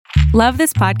Love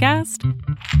this podcast?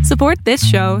 Support this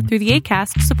show through the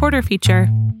Acast supporter feature.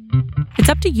 It's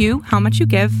up to you how much you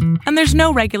give, and there's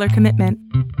no regular commitment.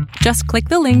 Just click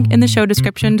the link in the show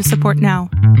description to support now.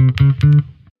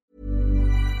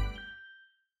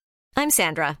 I'm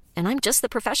Sandra, and I'm just the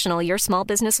professional your small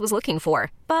business was looking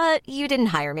for. But you didn't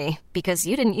hire me because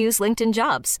you didn't use LinkedIn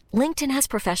Jobs. LinkedIn has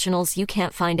professionals you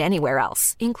can't find anywhere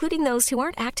else, including those who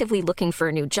aren't actively looking for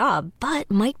a new job, but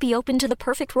might be open to the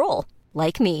perfect role,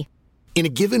 like me. In a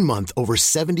given month, over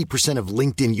 70% of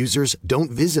LinkedIn users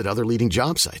don't visit other leading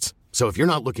job sites. So if you're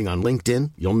not looking on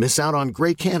LinkedIn, you'll miss out on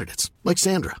great candidates like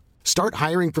Sandra. Start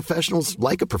hiring professionals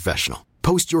like a professional.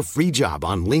 Post your free job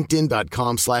on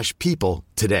linkedin.com/people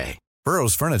today.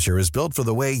 Burrow's furniture is built for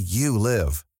the way you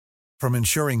live. From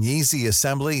ensuring easy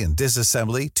assembly and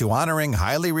disassembly to honoring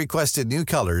highly requested new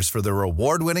colors for their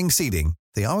award-winning seating,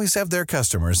 they always have their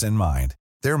customers in mind.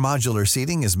 Their modular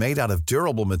seating is made out of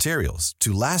durable materials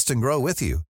to last and grow with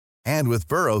you. And with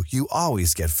Burrow, you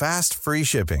always get fast, free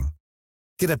shipping.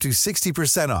 Get up to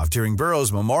 60% off during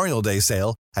Burrow's Memorial Day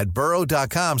sale at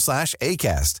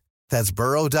burrow.com/ACAST. That's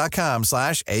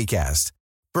burrow.com/ACAST.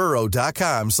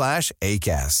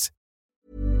 burrow.com/ACAST.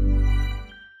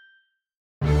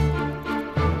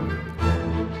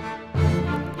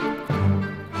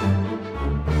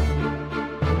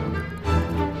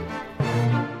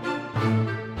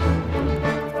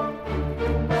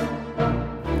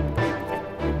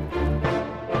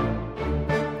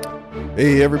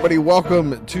 Hey everybody,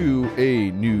 welcome to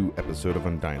a new episode of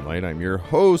Undying Light. I'm your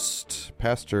host,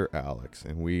 Pastor Alex,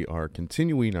 and we are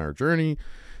continuing our journey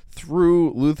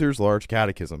through Luther's Large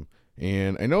Catechism.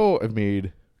 And I know I've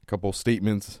made a couple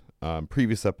statements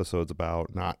previous episodes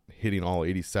about not hitting all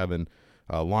 87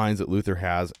 lines that Luther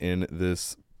has in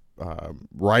this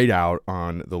write-out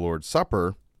on the Lord's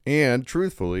Supper. And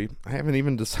truthfully, I haven't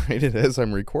even decided as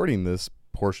I'm recording this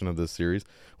portion of this series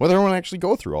whether I want to actually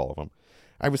go through all of them.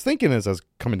 I was thinking as I was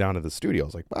coming down to the studio, I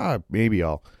was like, maybe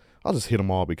I'll just hit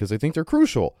them all because I think they're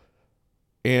crucial.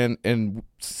 And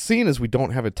seeing as we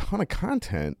don't have a ton of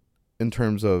content in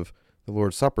terms of the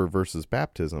Lord's Supper versus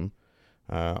baptism,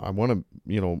 I want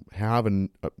to, have a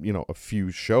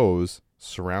few shows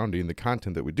surrounding the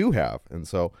content that we do have. And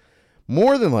so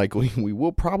more than likely, we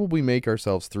will probably make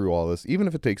ourselves through all this, even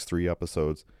if it takes 3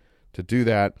 episodes to do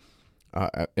that.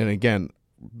 And again,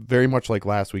 very much like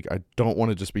last week, I don't want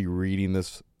to just be reading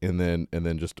this and then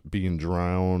just being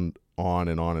drowned on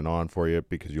and on and on for you,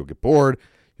 because you'll get bored,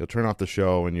 you'll turn off the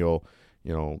show, and you'll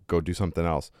go do something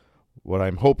else. What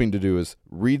I'm hoping to do is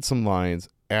read some lines,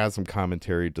 add some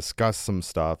commentary, discuss some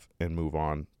stuff, and move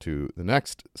on to the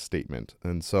next statement.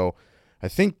 And so I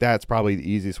think that's probably the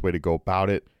easiest way to go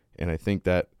about it. And I think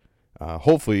that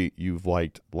hopefully you've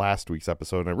liked last week's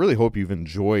episode, and I really hope you've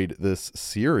enjoyed this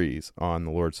series on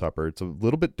the Lord's Supper. It's a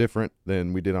little bit different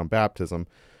than we did on baptism,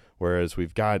 whereas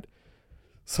we've got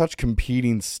such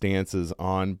competing stances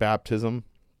on baptism.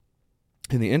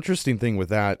 And the interesting thing with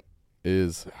that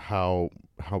is how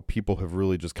people have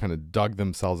really just kind of dug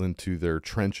themselves into their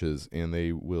trenches, and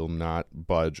they will not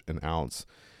budge an ounce.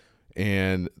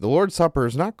 And the Lord's Supper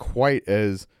is not quite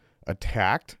as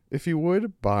attacked, if you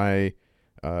would, by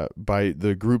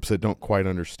the groups that don't quite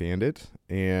understand it,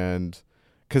 and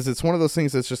because it's one of those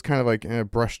things that's just kind of like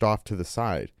brushed off to the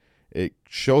side. It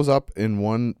shows up in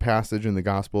one passage in the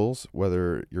Gospels,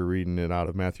 whether you're reading it out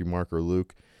of Matthew, Mark, or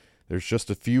Luke. There's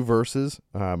just a few verses.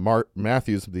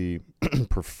 Matthew's the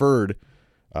preferred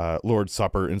Lord's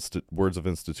Supper words of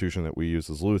institution that we use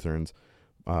as Lutherans.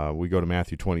 We go to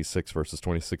Matthew 26, verses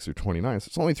 26 through 29. So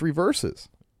it's only 3 verses,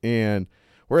 and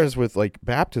whereas with like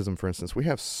baptism, for instance, we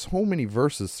have so many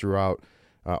verses throughout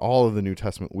all of the New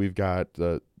Testament. We've got,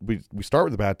 we start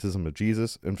with the baptism of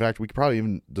Jesus. In fact, we could probably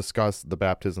even discuss the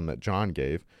baptism that John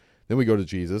gave. Then we go to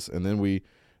Jesus, and then we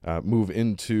move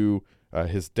into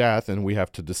his death, and we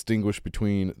have to distinguish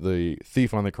between the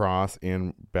thief on the cross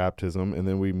and baptism. And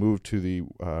then we move to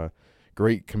the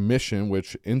Great Commission,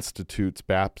 which institutes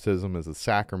baptism as a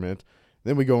sacrament.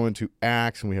 Then we go into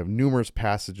Acts, and we have numerous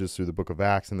passages through the book of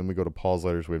Acts. And then we go to Paul's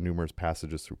letters. We have numerous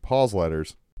passages through Paul's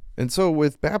letters. And so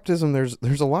with baptism, there's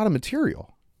a lot of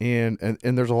material, and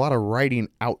there's a lot of writing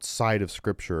outside of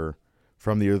Scripture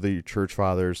from the early church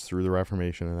fathers through the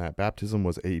Reformation, and that baptism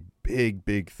was a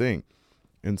big thing.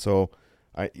 And so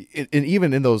and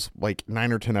even in those like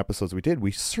 9 or 10 episodes we did,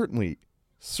 we certainly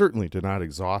did not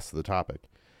exhaust the topic.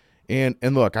 And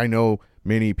look, I know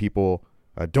many people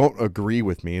don't agree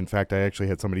with me. In fact, I actually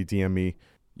had somebody DM me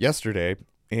yesterday,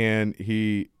 and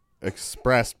he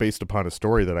expressed, based upon a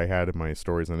story that I had in my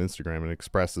stories on Instagram, and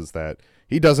expresses that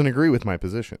he doesn't agree with my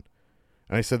position.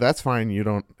 And I said, that's fine. You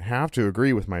don't have to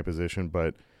agree with my position,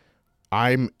 but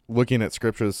I'm looking at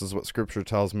Scripture. This is what Scripture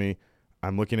tells me.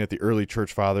 I'm looking at the early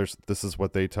church fathers. This is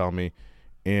what they tell me.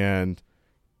 And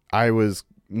I was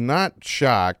not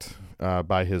shocked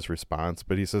by his response,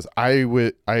 but he says,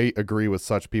 I agree with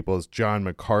such people as John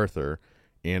MacArthur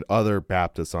and other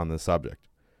Baptists on this subject.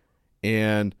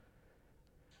 And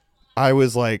I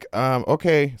was like,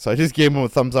 okay. So I just gave him a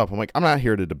thumbs up. I'm like, I'm not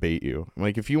here to debate you. I'm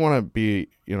like, if you want to be,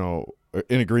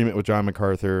 in agreement with John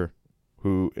MacArthur,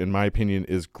 who, in my opinion,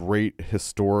 is great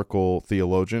historical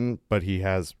theologian, but he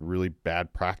has really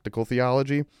bad practical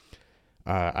theology.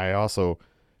 I also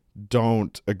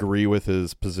don't agree with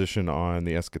his position on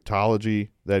the eschatology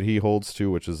that he holds to,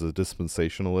 which is a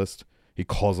dispensationalist. He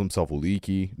calls himself a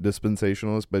leaky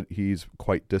dispensationalist, but he's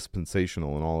quite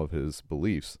dispensational in all of his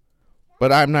beliefs.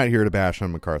 But I'm not here to bash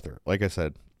on MacArthur. Like I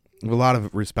said, I have a lot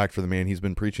of respect for the man. He's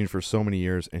been preaching for so many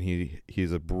years, and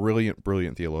he's a brilliant,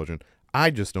 brilliant theologian. I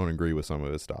just don't agree with some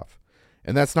of his stuff.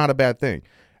 And that's not a bad thing.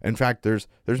 In fact, there's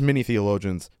many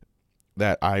theologians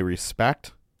that I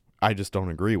respect, I just don't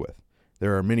agree with.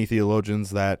 There are many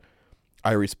theologians that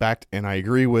I respect and I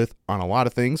agree with on a lot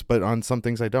of things, but on some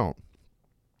things I don't.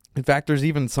 In fact, there's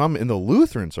even some in the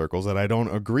Lutheran circles that I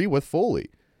don't agree with fully.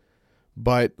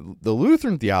 But the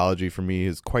Lutheran theology for me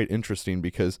is quite interesting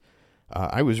because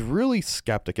I was really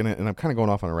skeptic, and I'm kind of going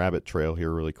off on a rabbit trail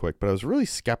here really quick, but I was really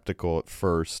skeptical at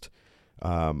first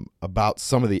about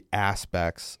some of the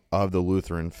aspects of the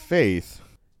Lutheran faith.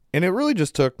 And it really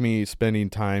just took me spending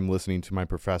time listening to my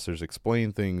professors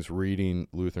explain things, reading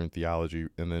Lutheran theology,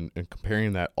 and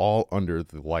comparing that all under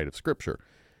the light of Scripture.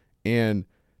 And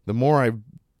the more I've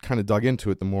kind of dug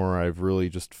into it, the more I've really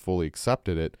just fully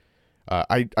accepted it.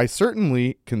 I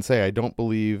certainly can say I don't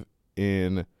believe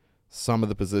in some of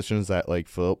the positions that like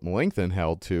Philip Melanchthon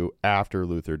held to after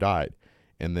Luther died.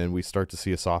 And then we start to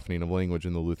see a softening of language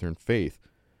in the Lutheran faith.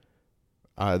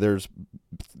 There's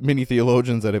many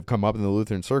theologians that have come up in the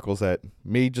Lutheran circles that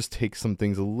may just take some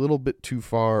things a little bit too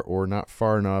far or not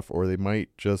far enough, or they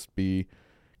might just be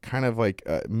kind of like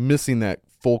missing that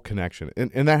full connection.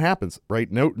 And that happens,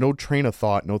 right? No train of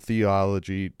thought, no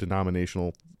theology,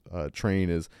 denominational train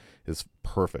is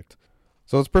perfect.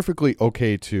 So it's perfectly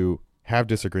okay to have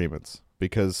disagreements,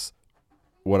 because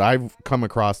what I've come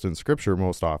across in Scripture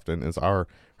most often is our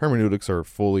hermeneutics are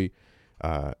fully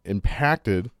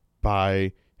impacted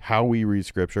by how we read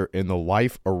Scripture and the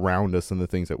life around us and the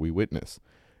things that we witness.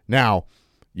 Now,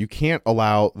 you can't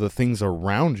allow the things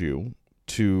around you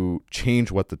to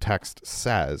change what the text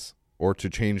says, or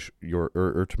to change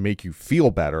or to make you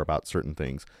feel better about certain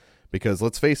things, because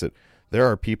let's face it, there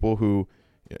are people who,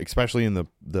 especially in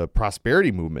the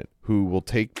prosperity movement, who will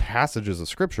take passages of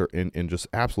Scripture and just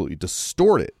absolutely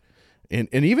distort it. And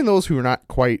even those who are not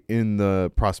quite in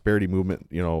the prosperity movement,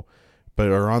 but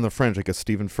are on the fringe, like a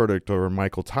Stephen Furtick or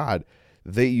Michael Todd,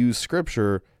 they use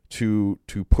Scripture to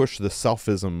push the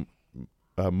selfism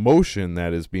motion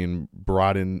that is being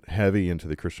brought in heavy into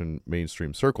the Christian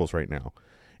mainstream circles right now.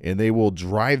 And they will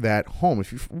drive that home.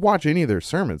 If you watch any of their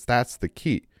sermons, that's the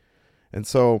key. And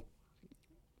so,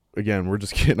 again, we're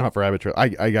just getting off a rabbit trail.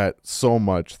 I got so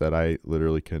much that I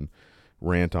literally can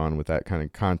rant on with that kind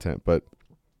of content. But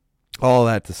all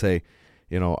that to say,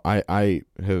 I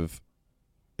have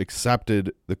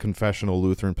accepted the confessional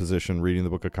Lutheran position reading the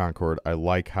Book of Concord. I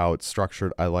like how it's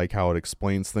structured. I like how it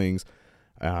explains things.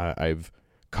 I've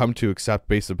come to accept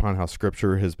based upon how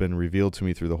Scripture has been revealed to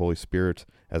me through the Holy Spirit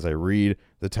as I read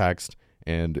the text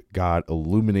and God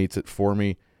illuminates it for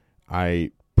me.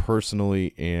 I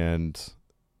personally and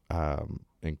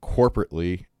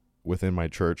corporately within my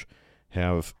church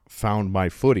have found my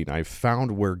footing. I've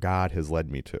found where God has led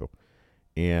me to.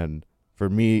 And for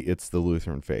me, it's the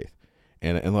Lutheran faith.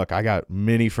 And look, I got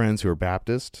many friends who are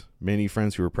Baptist, many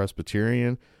friends who are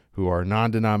Presbyterian, who are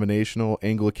non-denominational,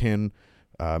 Anglican,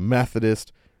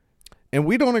 Methodist, and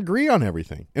we don't agree on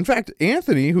everything. In fact,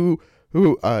 Anthony, who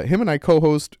him and I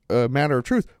co-host Matter of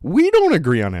Truth, we don't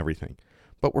agree on everything,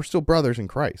 but we're still brothers in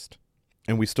Christ,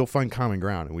 and we still find common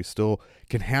ground, and we still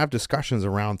can have discussions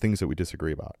around things that we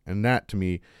disagree about. And that, to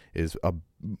me, is a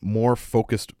more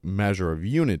focused measure of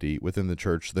unity within the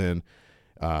church than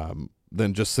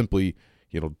just simply,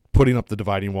 putting up the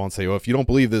dividing wall and say, oh, if you don't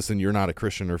believe this, then you're not a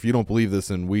Christian, or if you don't believe this,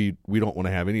 then we don't want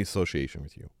to have any association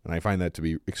with you. And I find that to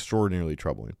be extraordinarily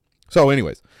troubling. So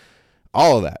anyways,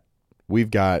 all of that,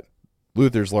 we've got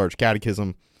Luther's Large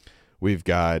Catechism. We've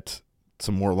got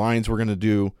some more lines we're going to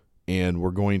do, and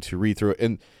we're going to read through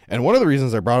it. And one of the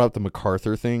reasons I brought up the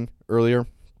MacArthur thing earlier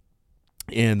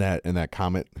in that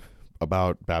comment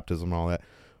about baptism and all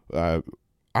that,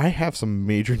 I have some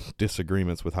major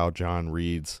disagreements with how John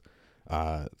reads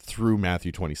through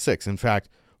Matthew 26. In fact,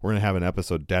 we're going to have an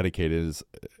episode dedicated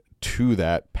to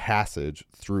that passage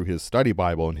through his study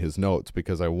Bible and his notes,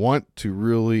 because I want to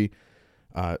really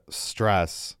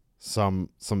stress some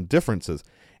differences.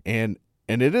 And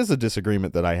it is a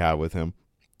disagreement that I have with him,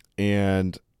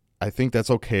 and I think that's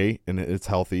okay and it's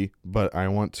healthy, but I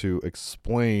want to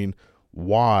explain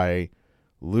why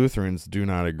Lutherans do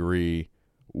not agree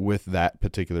with that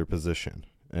particular position.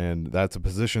 And that's a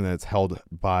position that's held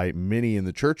by many in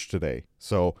the church today.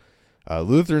 So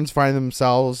Lutherans find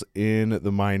themselves in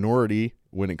the minority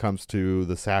when it comes to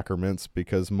the sacraments,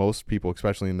 because most people,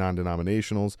 especially in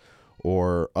non-denominationals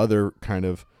or other kind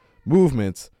of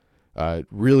movements,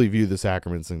 really view the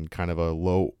sacraments in kind of a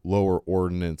lower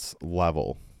ordinance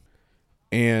level.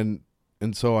 And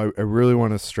so I really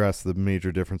want to stress the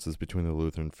major differences between the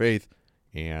Lutheran faith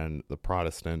and the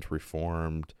Protestant,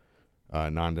 Reformed,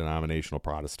 non-denominational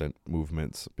Protestant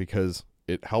movements, because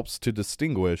it helps to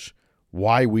distinguish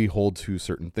why we hold to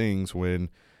certain things when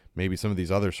maybe some of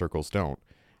these other circles don't.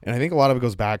 And I think a lot of it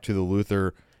goes back to the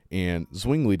Luther and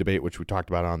Zwingli debate, which we talked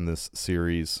about on this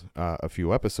series a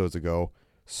few episodes ago,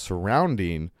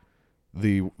 surrounding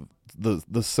the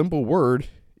simple word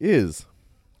is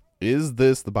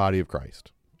this the body of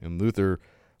Christ? And Luther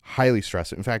highly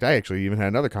stressed it. In fact, I actually even had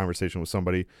another conversation with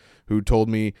somebody who told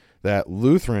me that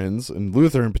Lutherans, and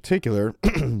Luther in particular,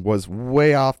 was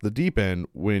way off the deep end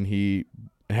when he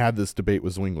had this debate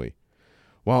with Zwingli.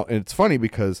 Well, and it's funny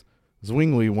because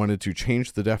Zwingli wanted to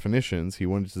change the definitions. He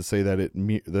wanted to say that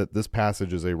that this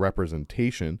passage is a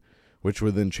representation, which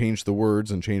would then change the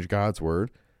words and change God's word.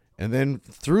 And then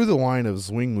through the line of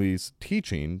Zwingli's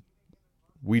teaching,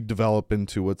 we develop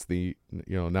into what's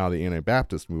now the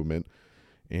Anabaptist movement.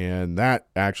 And that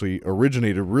actually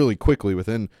originated really quickly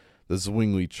within the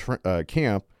Zwingli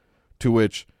camp, to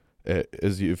which,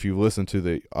 if you listen to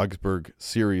the Augsburg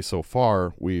series so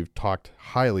far, we've talked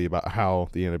highly about how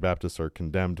the Anabaptists are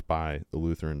condemned by the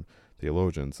Lutheran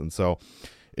theologians. And so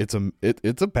it's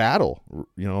a battle.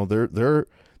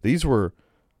 These were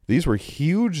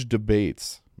huge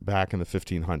debates back in the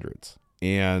 1500s.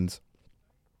 And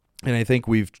I think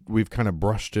we've kind of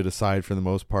brushed it aside for the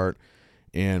most part,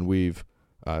 and we've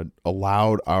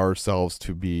allowed ourselves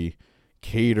to be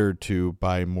catered to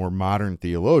by more modern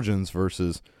theologians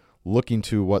versus looking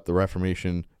to what the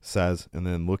Reformation says and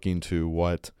then looking to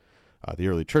what the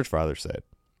early church fathers said.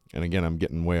 And again, I'm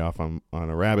getting way off on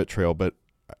a rabbit trail, but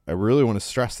I really want to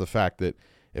stress the fact that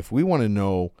if we want to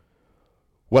know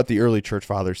what the early church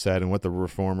fathers said and what the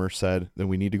reformers said, then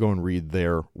we need to go and read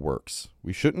their works.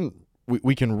 We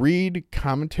can read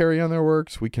commentary on their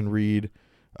works. We can read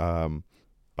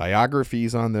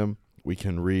biographies on them. We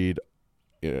can read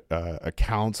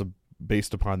accounts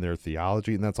based upon their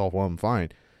theology, and that's all well and fine.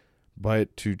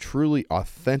 But to truly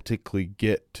authentically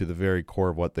get to the very core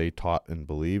of what they taught and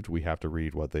believed, we have to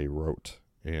read what they wrote.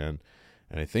 And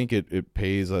I think it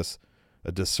pays us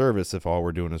a disservice if all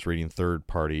we're doing is reading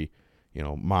third-party,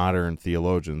 modern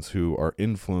theologians who are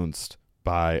influenced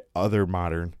by other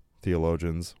modern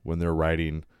theologians when they're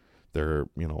writing their,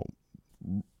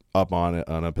 up on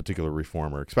a particular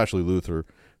reformer, especially Luther,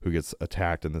 who gets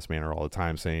attacked in this manner all the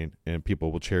time, and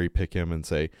people will cherry pick him and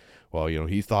say, well,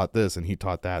 he thought this and he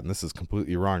taught that, and this is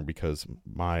completely wrong because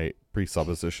my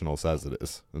presuppositional says it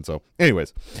is. And so,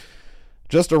 anyways,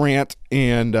 just a rant,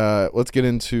 and let's get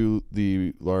into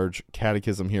the large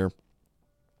catechism here.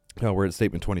 We're at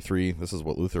statement 23. This is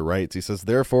what Luther writes. He says,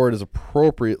 therefore it is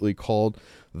appropriately called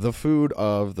the food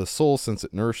of the soul, since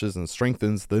it nourishes and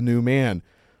strengthens the new man.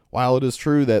 While it is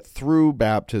true that through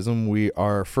baptism we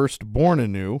are first born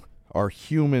anew, our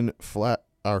human flesh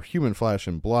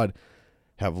and blood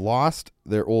have lost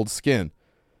their old skin.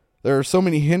 There are so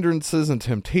many hindrances and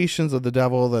temptations of the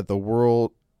devil that the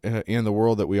world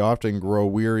that we often grow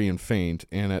weary and faint,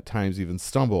 and at times even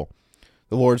stumble.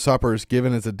 The Lord's Supper is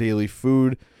given as a daily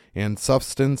food and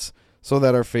substance, so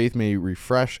that our faith may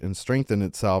refresh and strengthen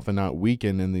itself and not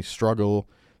weaken in the struggle,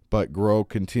 but grow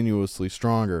continuously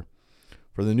stronger.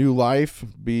 For the new life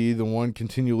be the one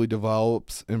continually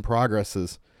develops and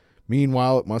progresses.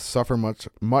 Meanwhile, it must suffer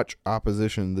much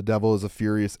opposition. The devil is a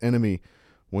furious enemy.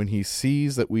 When he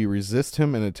sees that we resist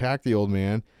him and attack the old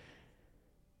man,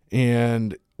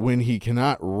 and when he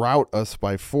cannot rout us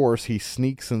by force, he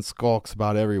sneaks and skulks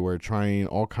about everywhere, trying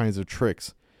all kinds of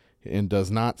tricks, and does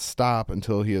not stop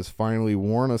until he has finally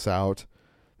worn us out,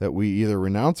 that we either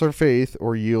renounce our faith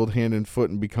or yield hand and foot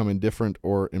and become indifferent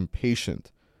or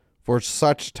impatient. For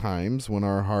such times, when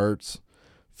our hearts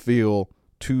feel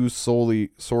too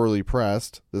sorely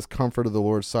pressed, this comfort of the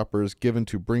Lord's Supper is given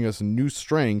to bring us new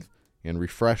strength and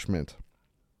refreshment.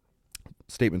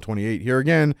 Statement 28. Here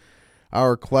again,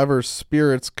 our clever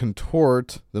spirits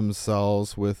contort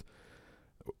themselves with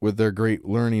with their great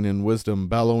learning and wisdom,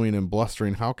 bellowing and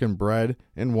blustering, how can bread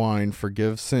and wine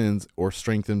forgive sins or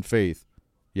strengthen faith?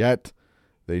 Yet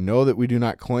they know that we do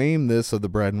not claim this of the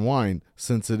bread and wine,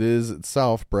 since it is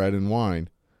itself bread and wine.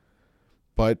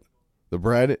 But the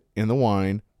bread and the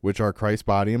wine, which are Christ's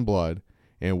body and blood,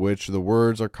 and which the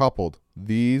words are coupled,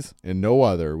 these and no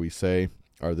other, we say,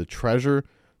 are the treasure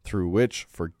through which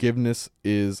forgiveness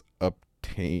is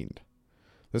obtained.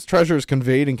 This treasure is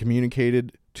conveyed and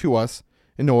communicated to us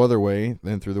in no other way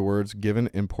than through the words given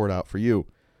and poured out for you.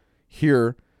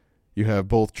 Here you have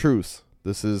both truths.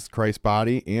 This is Christ's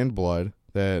body and blood,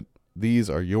 that these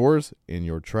are yours and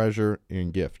your treasure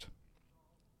and gift.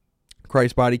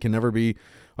 Christ's body can never be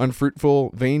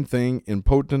unfruitful, vain thing,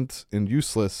 impotent, and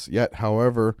useless. Yet,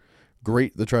 however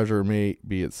great the treasure may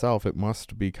be itself, it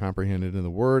must be comprehended in the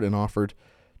word and offered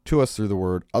to us through the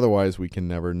word. Otherwise, we can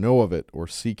never know of it or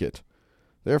seek it.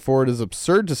 Therefore, it is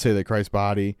absurd to say that Christ's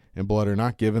body and blood are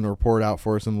not given or poured out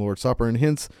for us in the Lord's Supper, and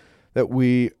hence that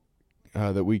we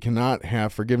cannot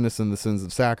have forgiveness in the sins of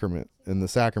the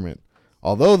sacrament.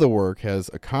 Although the work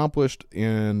has accomplished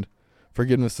and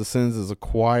forgiveness of sins is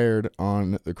acquired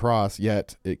on the cross,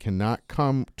 yet it cannot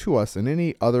come to us in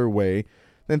any other way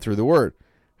than through the word.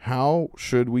 How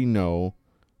should we know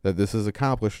that this is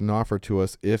accomplished and offered to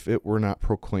us if it were not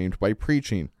proclaimed by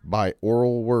preaching, by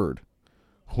oral word?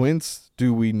 Whence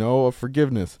do we know of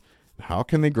forgiveness? How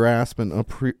can they grasp and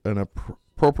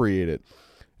appropriate it,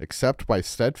 except by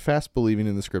steadfast believing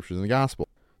in the scriptures and the gospel?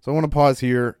 So I want to pause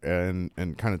here and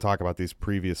kind of talk about these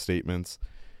previous statements.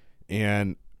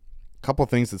 And a couple of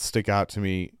things that stick out to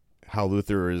me, how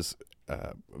Luther is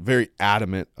very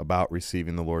adamant about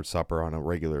receiving the Lord's Supper on a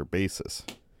regular basis.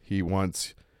 He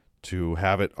wants to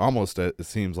have it almost, it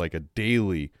seems like, a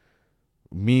daily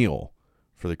meal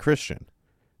for the Christian.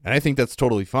 And I think that's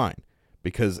totally fine,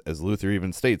 because as Luther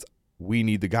even states, we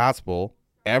need the gospel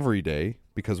every day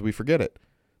because we forget it.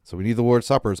 So we need the Lord's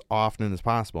Supper as often as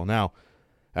possible. Now,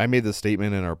 I made this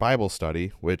statement in our Bible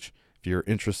study, which if you're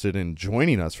interested in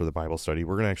joining us for the Bible study,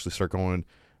 we're going to actually start going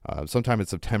sometime in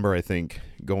September, I think,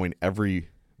 going every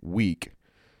week.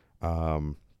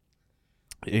 And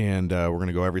we're going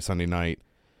to go every Sunday night.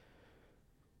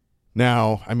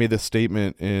 Now, I made this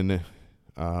statement in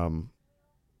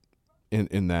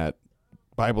that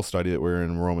Bible study that we're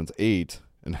in Romans 8,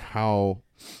 and how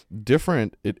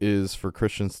different it is for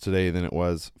Christians today than it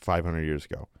was 500 years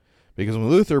ago. Because when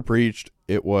Luther preached,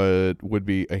 it would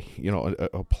be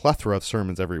a plethora of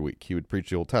sermons every week. He would preach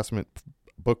the Old Testament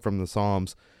book from the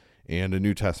Psalms and a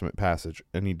New Testament passage,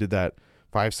 and he did that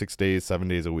 5, 6 days, 7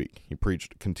 days a week. He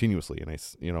preached continuously, and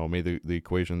I made the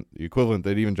equivalent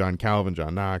that even John Calvin,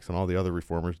 John Knox, and all the other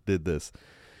reformers did this.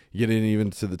 You get in even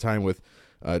to the time with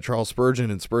Charles Spurgeon,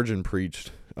 and Spurgeon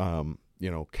preached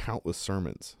countless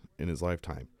sermons in his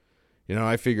lifetime.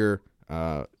 I figure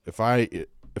if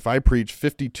I preach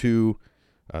 52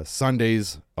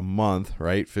 Sundays a month,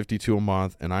 right? 52 a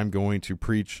month, and I'm going to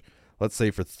preach, let's say,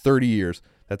 for 30 years,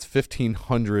 that's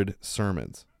 1,500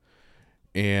 sermons.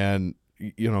 And,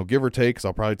 give or take, because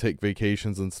I'll probably take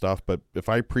vacations and stuff, but if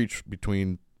I preach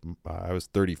between, I was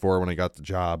 34 when I got the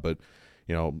job, but,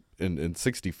 in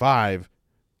 65,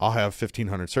 I'll have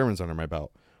 1,500 sermons under my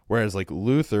belt. Whereas like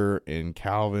Luther and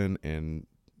Calvin and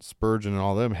Spurgeon and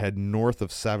all them had north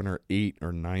of 7 or 8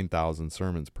 or 9,000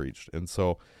 sermons preached. And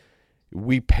so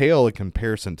we pale in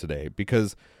comparison today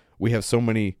because we have so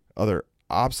many other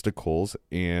obstacles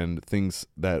and things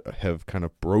that have kind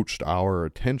of broached our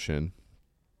attention,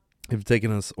 have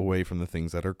taken us away from the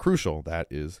things that are crucial. That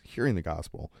is hearing the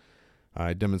gospel.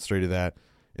 I demonstrated that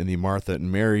in the Martha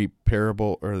and Mary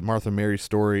parable, or the Martha and Mary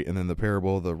story, and then the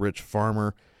parable of the rich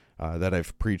farmer that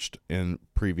I've preached in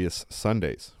previous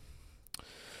Sundays.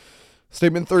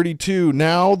 Statement 32.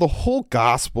 Now the whole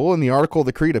gospel and the article of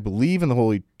the creed, I believe in the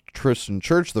Holy Christian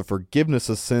Church, the forgiveness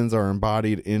of sins are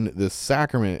embodied in this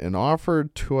sacrament and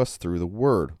offered to us through the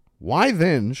word. Why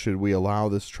then should we allow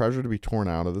this treasure to be torn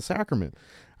out of the sacrament?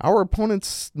 Our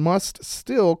opponents must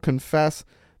still confess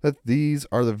that these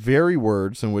are the very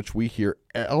words in which we hear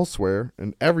elsewhere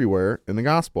and everywhere in the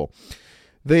gospel.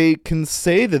 They can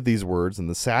say that these words in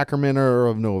the sacrament are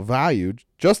of no value,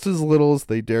 just as little as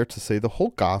they dare to say the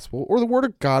whole gospel or the word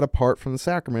of God apart from the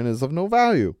sacrament is of no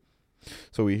value.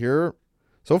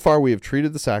 So far we have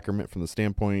treated the sacrament from the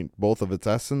standpoint both of its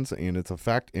essence and its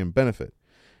effect and benefit.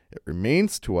 It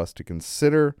remains to us to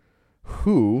consider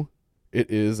who it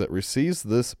is that receives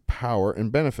this power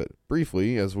and benefit.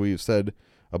 Briefly, as we've said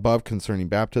above concerning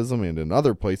baptism and in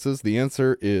other places, the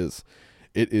answer is,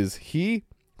 it is he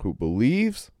who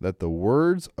believes that the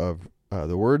words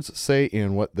say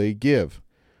and what they give.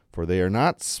 For they are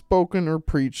not spoken or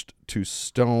preached to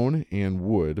stone and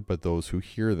wood, but those who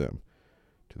hear them.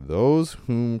 To those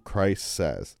whom Christ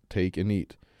says, take and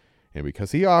eat. And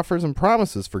because he offers and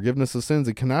promises forgiveness of sins,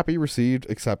 it cannot be received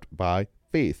except by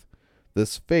faith.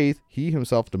 This faith he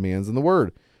himself demands in the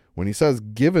word, when he says,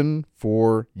 given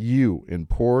for you and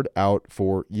poured out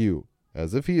for you,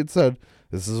 as if he had said,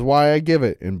 this is why I give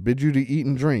it and bid you to eat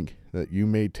and drink, that you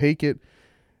may take it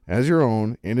as your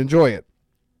own and enjoy it.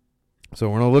 So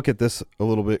we're going to look at this a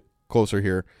little bit closer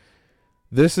here.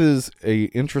 This is a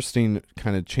interesting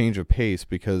kind of change of pace,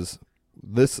 because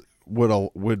this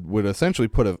would essentially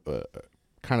put a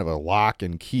kind of a lock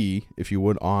and key, if you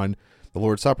would, on the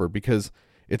Lord's Supper, because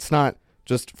it's not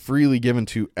just freely given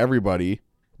to everybody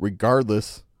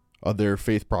regardless of their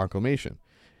faith proclamation.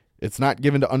 It's not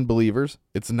given to unbelievers.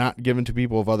 It's not given to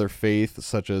people of other faiths,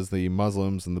 such as the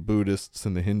Muslims and the Buddhists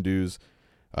and the Hindus,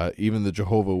 even the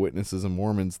Jehovah's Witnesses and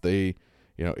Mormons. They,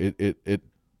 it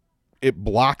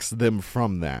blocks them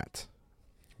from that.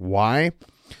 Why?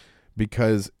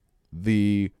 Because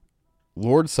the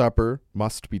Lord's Supper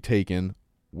must be taken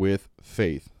with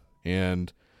faith.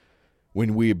 And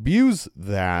when we abuse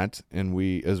that, and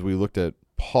as we looked at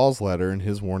Paul's letter and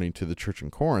his warning to the church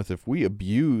in Corinth, if we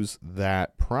abuse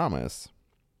that promise,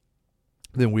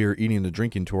 then we are eating and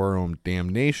drinking to our own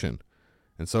damnation.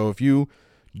 And so if you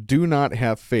do not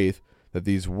have faith that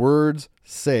these words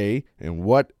say and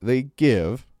what they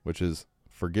give, which is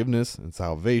forgiveness and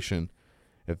salvation,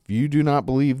 if you do not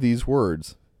believe these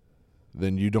words,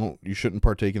 then you shouldn't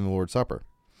partake in the Lord's Supper.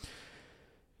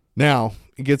 Now,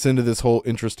 it gets into this whole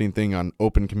interesting thing on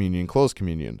open communion, closed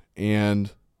communion.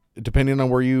 And depending on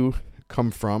where you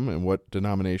come from and what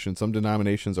denomination, some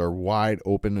denominations are wide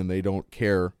open and they don't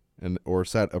care or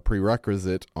set a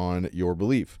prerequisite on your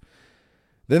belief.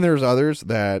 Then there's others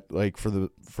that, like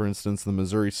for instance, the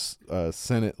Missouri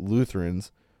Synod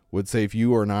Lutherans would say if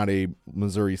you are not a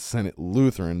Missouri Synod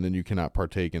Lutheran, then you cannot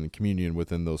partake in the communion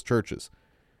within those churches.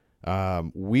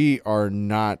 We are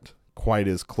not quite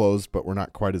as closed, but we're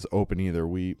not quite as open either.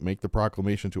 We make the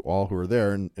proclamation to all who are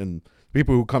there, and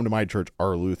people who come to my church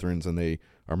are Lutherans and they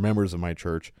are members of my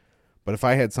church. But if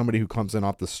I had somebody who comes in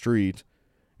off the street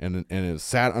and has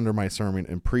sat under my sermon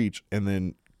and preach and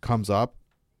then comes up,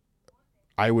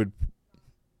 I'd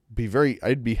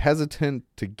be hesitant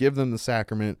to give them the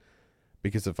sacrament,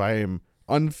 because if I am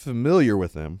unfamiliar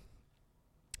with them,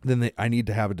 then I need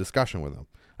to have a discussion with them.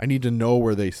 I need to know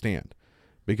where they stand,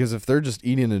 because if they're just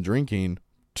eating and drinking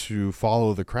to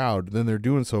follow the crowd, then they're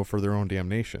doing so for their own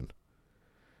damnation.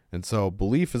 And so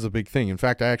belief is a big thing. In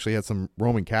fact, I actually had some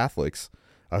Roman Catholics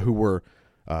who were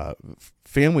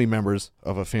family members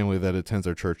of a family that attends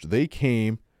our church. They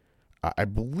came, I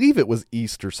believe it was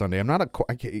Easter Sunday.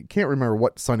 I can't remember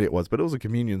what Sunday it was, but it was a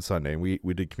communion Sunday, and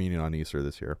we did communion on Easter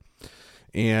this year.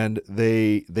 And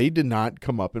they did not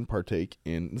come up and partake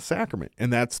in the sacrament,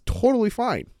 and that's totally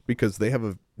fine, because they have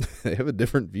a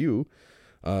different view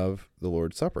of the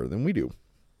Lord's Supper than we do.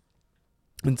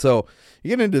 And so you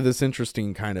get into this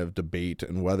interesting kind of debate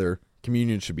and whether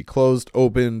communion should be closed,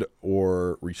 opened,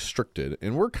 or restricted.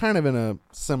 And we're kind of in a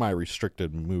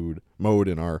semi-restricted mode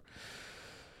in our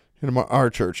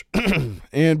church.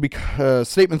 And because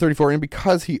statement 34, and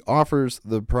because he offers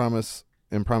the promise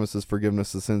and promises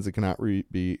forgiveness of sins that cannot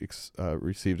be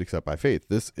received except by faith.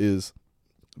 This is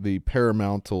the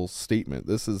paramount statement.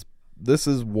 This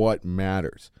is what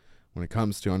matters when it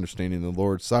comes to understanding the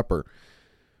Lord's Supper.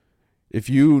 If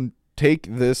you take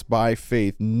this by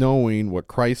faith, knowing what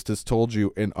Christ has told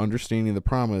you and understanding the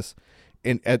promise,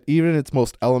 and at even its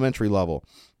most elementary level,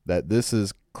 that this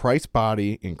is Christ's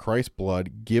body and Christ's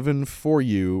blood given for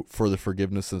you for the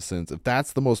forgiveness of sins. If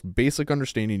that's the most basic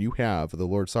understanding you have of the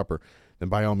Lord's Supper, then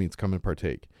by all means come and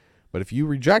partake. But if you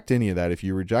reject any of that, if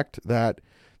you reject that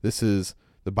this is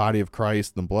the body of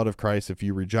Christ, the blood of Christ, if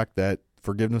you reject that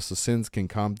forgiveness of sins can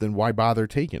come, then why bother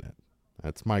taking it?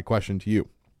 That's my question to you.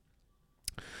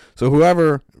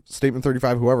 So statement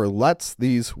 35, whoever lets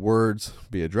these words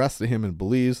be addressed to him and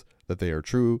believes that they are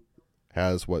true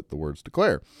has what the words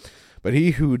declare. But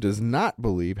he who does not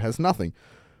believe has nothing,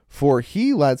 for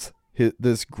he lets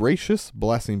this gracious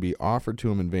blessing be offered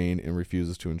to him in vain and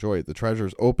refuses to enjoy it. The treasure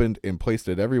is opened and placed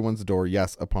at everyone's door,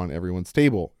 yes, upon everyone's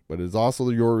table. But it is also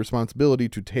your responsibility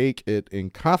to take it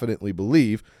and confidently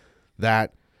believe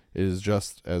that it is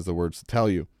just as the words tell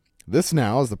you. This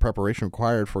now is the preparation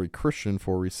required for a Christian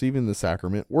for receiving the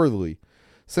sacrament worthily.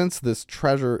 Since this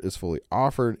treasure is fully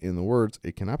offered in the words,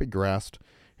 it cannot be grasped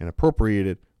and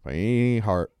appropriated by any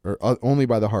heart, or only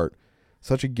by the heart.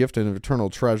 Such a gift of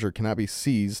eternal treasure cannot be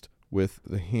seized with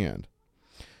the hand.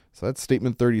 So that's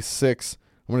statement 36.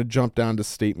 I'm going to jump down to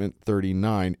statement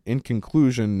 39. In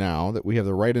conclusion, now that we have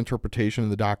the right interpretation of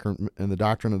the doctrine and the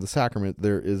doctrine of the sacrament,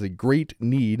 there is a great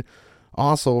need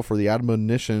also for the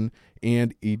admonition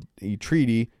and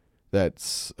entreaty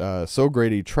that's so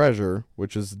great a treasure,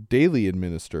 which is daily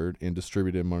administered and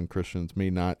distributed among Christians, may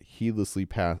not heedlessly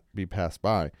be passed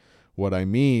by. What I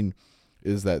mean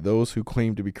is that those who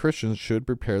claim to be Christians should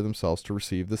prepare themselves to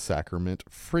receive the sacrament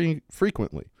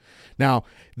frequently. Now,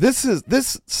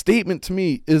 this statement to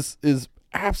me is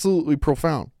absolutely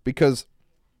profound, because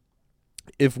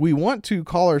if we want to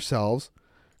call ourselves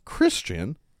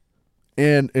Christian,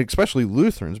 and especially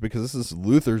Lutherans, because this is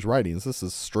Luther's writings, this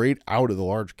is straight out of the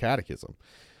Large Catechism.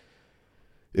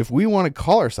 If we want to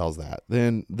call ourselves that,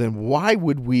 then why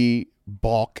would we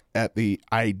balk at the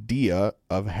idea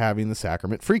of having the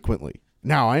sacrament frequently?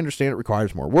 Now, I understand it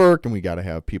requires more work, and we got to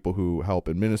have people who help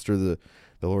administer the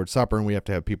Lord's Supper, and we have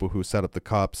to have people who set up the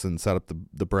cups and set up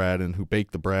the bread, and who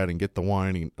bake the bread and get the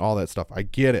wine and all that stuff. I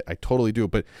get it. I totally do.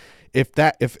 But if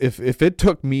it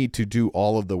took me to do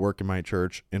all of the work in my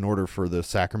church in order for the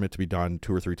sacrament to be done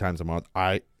 2 or 3 times a month,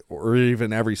 or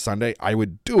even every Sunday, I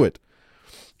would do it.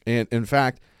 And in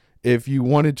fact, if you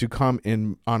wanted to come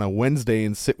in on a Wednesday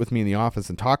and sit with me in the office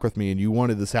and talk with me, and you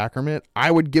wanted the sacrament, I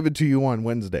would give it to you on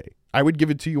Wednesday. I would give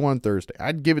it to you on Thursday.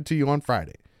 I'd give it to you on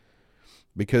Friday,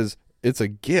 because it's a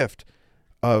gift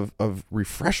of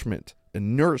refreshment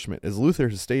and nourishment, as Luther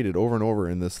has stated over and over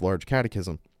in this Large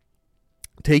Catechism.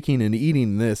 Taking and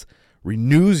eating this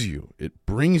renews you. It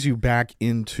brings you back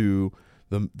into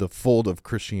the fold of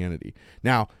Christianity.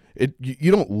 Now, you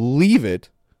don't leave it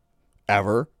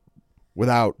ever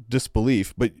without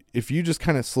disbelief, but if you just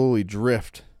kind of slowly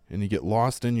drift and you get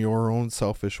lost in your own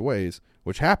selfish ways,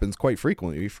 which happens quite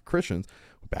frequently for Christians,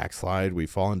 we backslide, we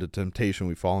fall into temptation,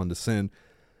 we fall into sin.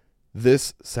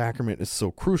 This sacrament is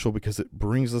so crucial because it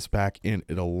brings us back in.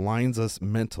 It aligns us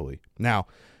mentally. Now,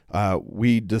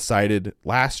 we decided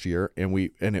last year,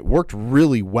 and it worked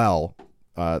really well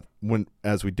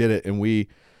as we did it, and we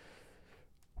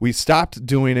stopped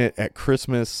doing it at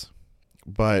Christmas,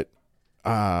 but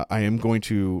I am going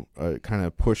to kind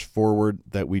of push forward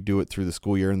that we do it through the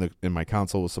school year, and my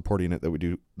council was supporting it, that we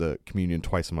do the communion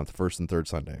twice a month, first and third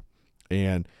Sunday,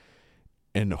 and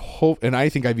I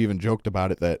think I've even joked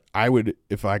about it that I would,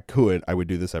 if I could, I would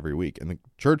do this every week, and the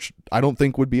church, I don't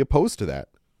think, would be opposed to that,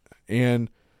 and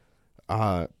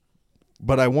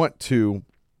but I want to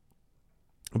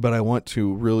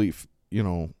really,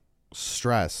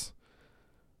 stress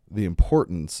the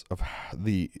importance of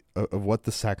what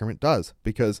the sacrament does,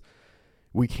 because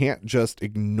we can't just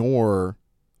ignore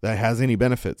that it has any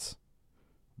benefits.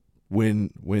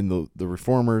 When the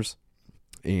reformers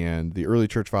and the early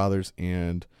church fathers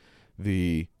and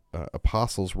the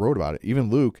apostles wrote about it, even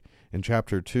Luke in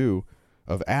chapter 2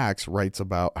 of Acts writes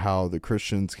about how the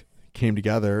Christians came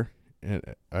together, and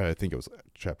I think it was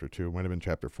chapter 2, it might have been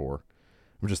chapter 4.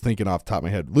 I'm just thinking off the top of my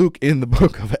head. Luke in the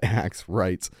book of Acts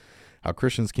writes how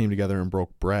Christians came together and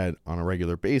broke bread on a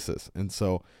regular basis. And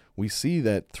so we see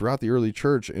that throughout the early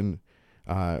church, and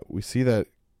we see that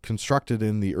constructed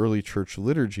in the early church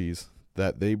liturgies,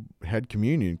 that they had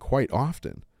communion quite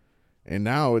often. And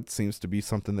now it seems to be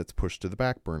something that's pushed to the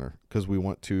back burner, because we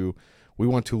want to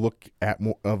look at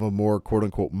more of a more quote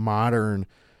unquote modern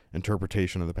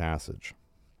interpretation of the passage.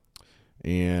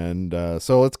 And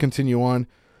so let's continue on.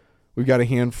 We've got a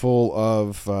handful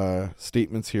of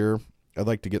statements here I'd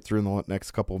like to get through in the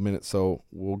next couple of minutes, so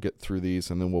we'll get through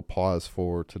these and then we'll pause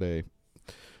for today.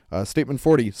 Statement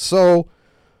 40. So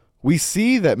we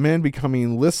see that men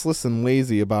becoming listless and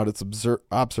lazy about its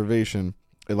observation.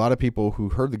 A lot of people who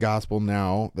heard the gospel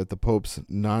now that the Pope's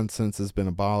nonsense has been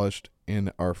abolished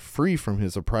and are free from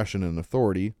his oppression and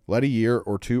authority, let a year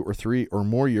or 2 or 3 or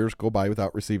more years go by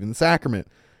without receiving the sacrament,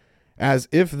 as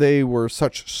if they were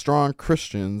such strong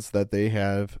Christians that they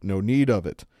have no need of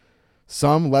it.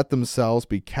 Some let themselves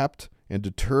be kept and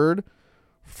deterred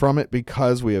from it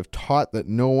because we have taught that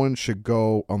no one should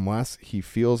go unless he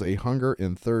feels a hunger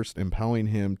and thirst impelling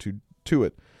him to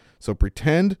it. So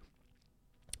pretend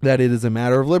that it is a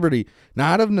matter of liberty,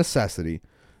 not of necessity,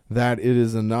 that it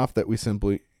is enough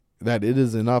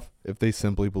if they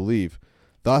simply believe.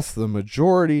 Thus the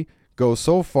majority go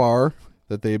so far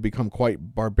that they have become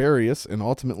quite barbarous and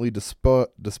ultimately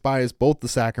despise both the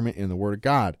sacrament and the word of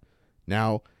God.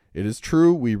 Now it is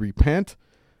true we repeat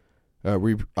that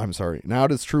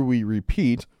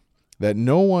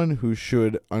no one who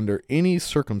should under any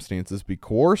circumstances be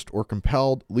coerced or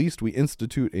compelled, lest we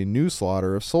institute a new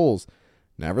slaughter of souls.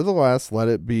 Nevertheless, let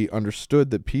it be understood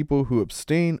that people who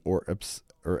abstain or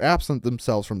absent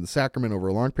themselves from the sacrament over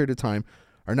a long period of time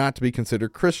are not to be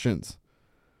considered Christians.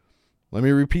 Let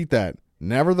me repeat that.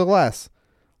 Nevertheless,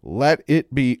 let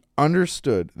it be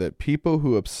understood that people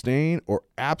who abstain or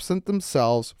absent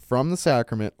themselves from the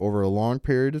sacrament over a long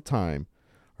period of time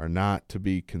are not to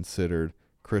be considered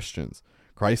Christians.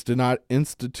 Christ did not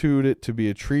institute it to be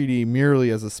a treaty merely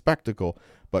as a spectacle,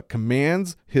 but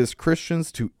commands his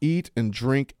Christians to eat and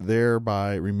drink,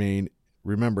 thereby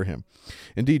remember him.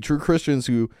 Indeed, true Christians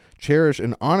who cherish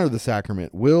and honor the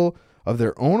sacrament will, of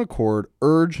their own accord,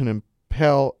 urge and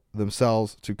impel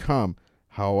themselves to come.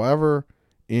 However,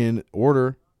 in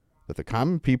order that the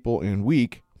common people and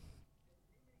weak,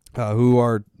 who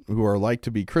are like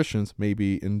to be Christians, may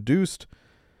be induced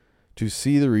to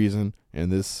see the reason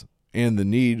and the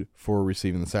need for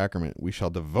receiving the sacrament, we shall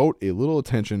devote a little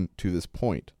attention to this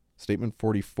point. Statement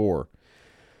 44.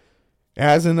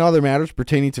 As in other matters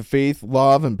pertaining to faith,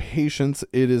 love, and patience,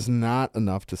 it is not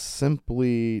enough to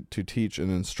simply to teach and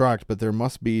instruct, but there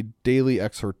must be daily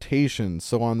exhortation.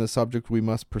 So on this subject we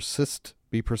must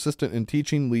be persistent in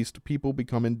teaching, lest people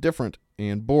become indifferent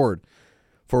and bored.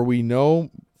 For we know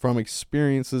from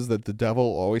experiences that the devil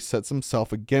always sets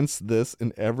himself against this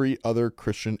and every other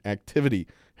Christian activity,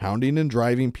 hounding and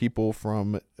driving people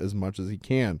from it as much as he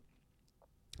can.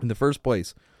 In the first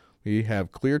place, we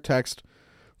have clear text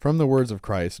from the words of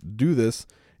Christ, do this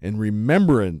in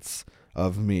remembrance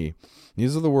of me.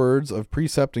 These are the words of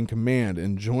precept and command,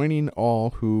 enjoining all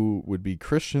who would be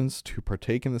Christians to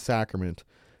partake in the sacrament.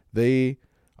 They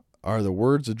are the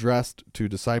words addressed to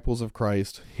disciples of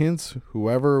Christ. Hence,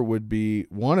 whoever would be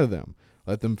one of them,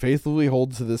 let them faithfully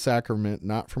hold to the sacrament,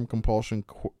 not from compulsion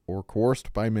or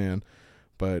coerced by man,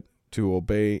 but to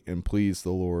obey and please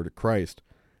the Lord Christ.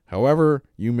 However,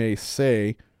 you may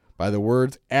say, by the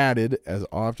words added, as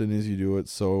often as you do it,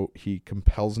 so he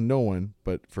compels no one,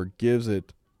 but forgives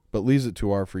it, but leaves it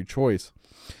to our free choice.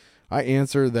 I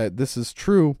answer that this is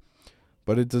true,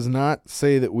 but it does not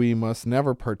say that we must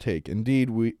never partake. Indeed,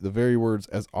 the very words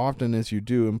as often as you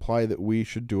do imply that we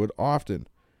should do it often.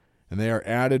 And they are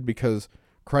added because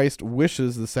Christ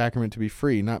wishes the sacrament to be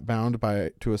free, not bound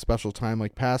to a special time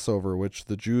like Passover, which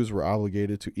the Jews were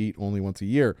obligated to eat only once a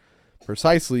year,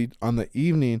 precisely on the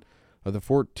evening of the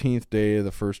 14th day of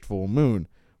the first full moon,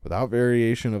 without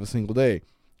variation of a single day.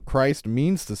 Christ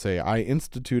means to say, I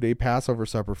institute a Passover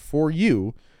supper for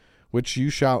you, which you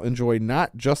shall enjoy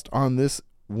not just on this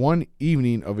one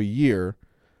evening of a year,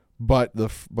 but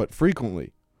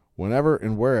frequently, whenever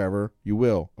and wherever you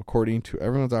will, according to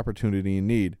everyone's opportunity and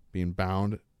need, being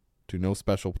bound to no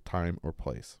special time or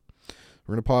place.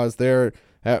 We're going to pause there.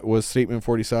 That was statement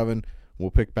 47.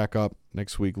 We'll pick back up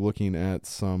next week looking at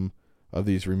some of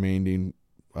these remaining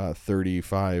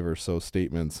 35 or so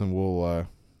statements, and we'll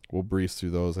breeze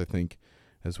through those, I think,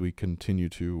 as we continue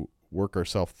to work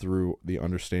ourselves through the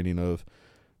understanding of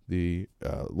the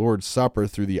Lord's Supper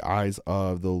through the eyes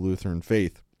of the Lutheran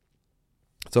faith.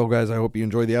 So, guys, I hope you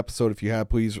enjoyed the episode. If you have,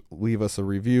 please leave us a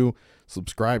review,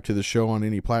 subscribe to the show on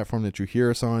any platform that you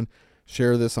hear us on,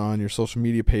 share this on your social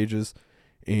media pages,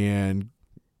 and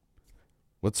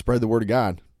let's spread the word of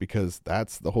God, because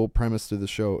that's the whole premise to the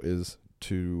show, is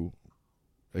to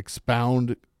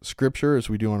expound Scripture as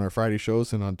we do on our Friday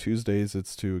shows, and on Tuesdays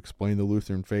it's to explain the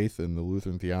Lutheran faith and the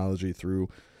Lutheran theology through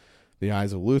the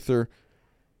eyes of Luther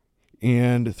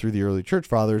and through the early church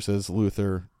fathers, as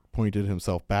Luther pointed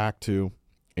himself back to,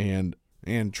 and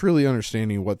truly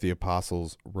understanding what the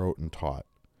apostles wrote and taught,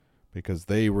 because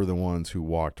they were the ones who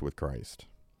walked with Christ.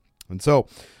 And so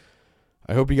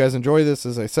I hope you guys enjoy this.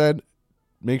 As I said,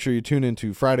 make sure you tune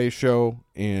into Friday's show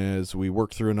as we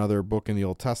work through another book in the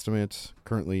Old Testament,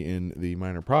 currently in the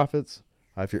Minor Prophets.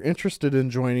 If you're interested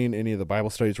in joining any of the Bible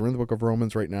studies, we're in the book of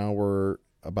Romans right now. We're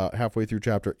about halfway through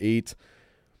chapter 8,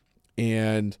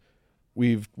 and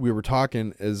we were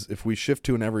talking as if we shift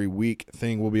to an every week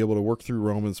thing, we'll be able to work through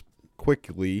Romans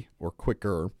quickly or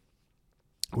quicker.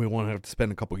 We won't have to spend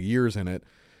a couple of years in it.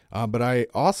 But I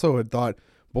also had thought,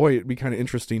 boy, it'd be kind of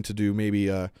interesting to do maybe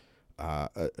a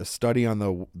study on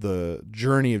the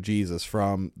journey of Jesus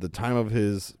from the time of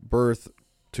his birth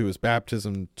to his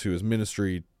baptism, to his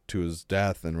ministry, to his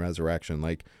death and resurrection.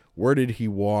 Like, where did he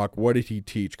walk? What did he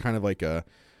teach? Kind of like an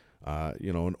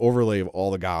overlay of all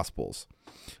the Gospels,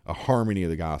 a harmony of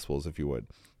the Gospels, if you would.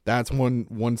 That's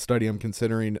one study I'm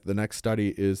considering. The next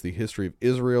study is the history of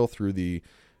Israel through the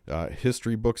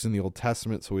history books in the Old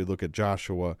Testament. So we look at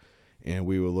Joshua, and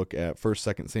we would look at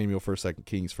 1st, 2nd Samuel, 1st, 2nd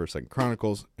Kings, 1st, 2nd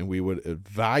Chronicles, and we would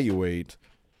evaluate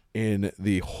in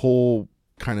the whole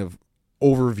kind of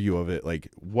overview of it, like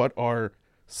what are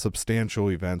substantial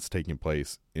events taking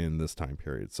place in this time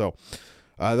period. So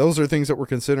those are things that we're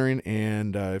considering,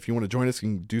 and if you want to join us, you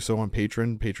can do so on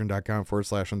Patreon,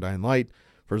 patreon.com/undyinglight.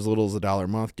 For as little as $1 a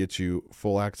month, gets you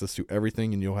full access to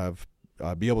everything, and you'll have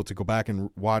be able to go back and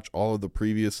watch all of the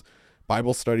previous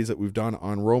Bible studies that we've done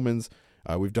on Romans.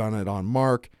 We've done it on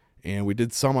Mark, and we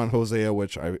did some on Hosea,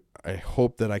 which I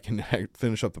hope that I can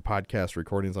finish up the podcast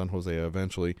recordings on Hosea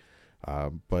eventually,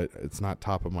 but it's not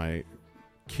top of my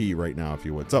key right now, if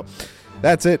you would. So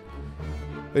that's it.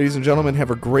 Ladies and gentlemen,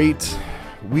 have a great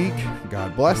week.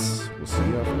 God bless. We'll see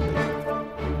you on Monday.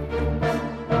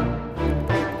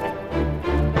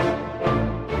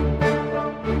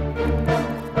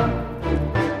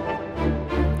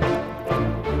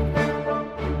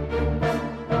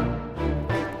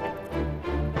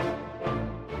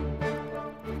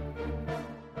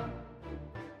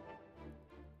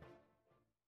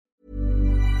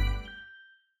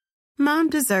 Mom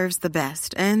deserves the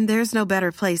best, and there's no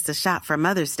better place to shop for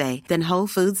Mother's Day than Whole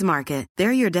Foods Market.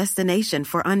 They're your destination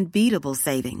for unbeatable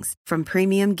savings, from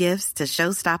premium gifts to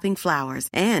show-stopping flowers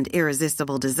and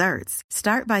irresistible desserts.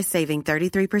 Start by saving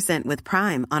 33% with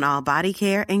Prime on all body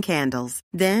care and candles.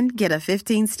 Then get a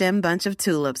 15-stem bunch of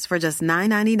tulips for just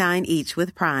 $9.99 each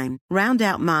with Prime. Round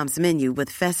out Mom's menu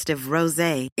with festive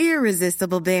rosé,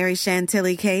 irresistible berry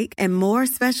chantilly cake, and more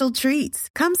special treats.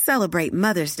 Come celebrate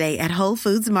Mother's Day at Whole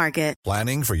Foods Market.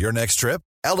 Planning for your next trip?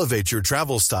 Elevate your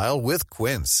travel style with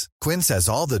Quince. Quince has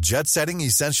all the jet-setting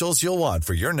essentials you'll want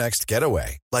for your next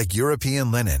getaway, like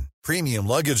European linen, premium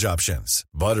luggage options,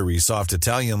 buttery soft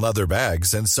Italian leather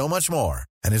bags, and so much more.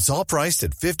 And it's all priced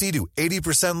at 50 to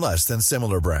 80% less than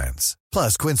similar brands.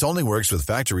 Plus, Quince only works with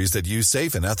factories that use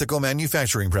safe and ethical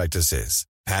manufacturing practices.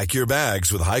 Pack your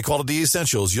bags with high-quality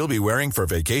essentials you'll be wearing for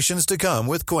vacations to come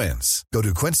with Quince. Go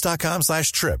to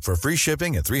quince.com/trip for free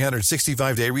shipping and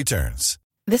 365-day returns.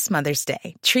 This Mother's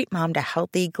Day, treat Mom to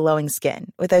healthy, glowing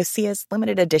skin with Osea's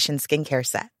limited edition skincare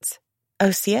sets.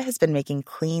 Osea has been making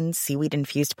clean,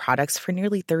 seaweed-infused products for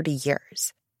nearly 30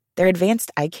 years. Their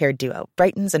advanced eye care duo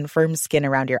brightens and firms skin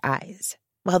around your eyes,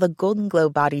 while the Golden Glow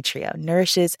Body Trio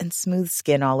nourishes and smooths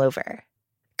skin all over.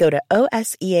 Go to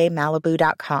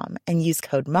OSEAMalibu.com and use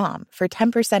code MOM for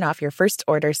 10% off your first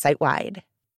order site-wide.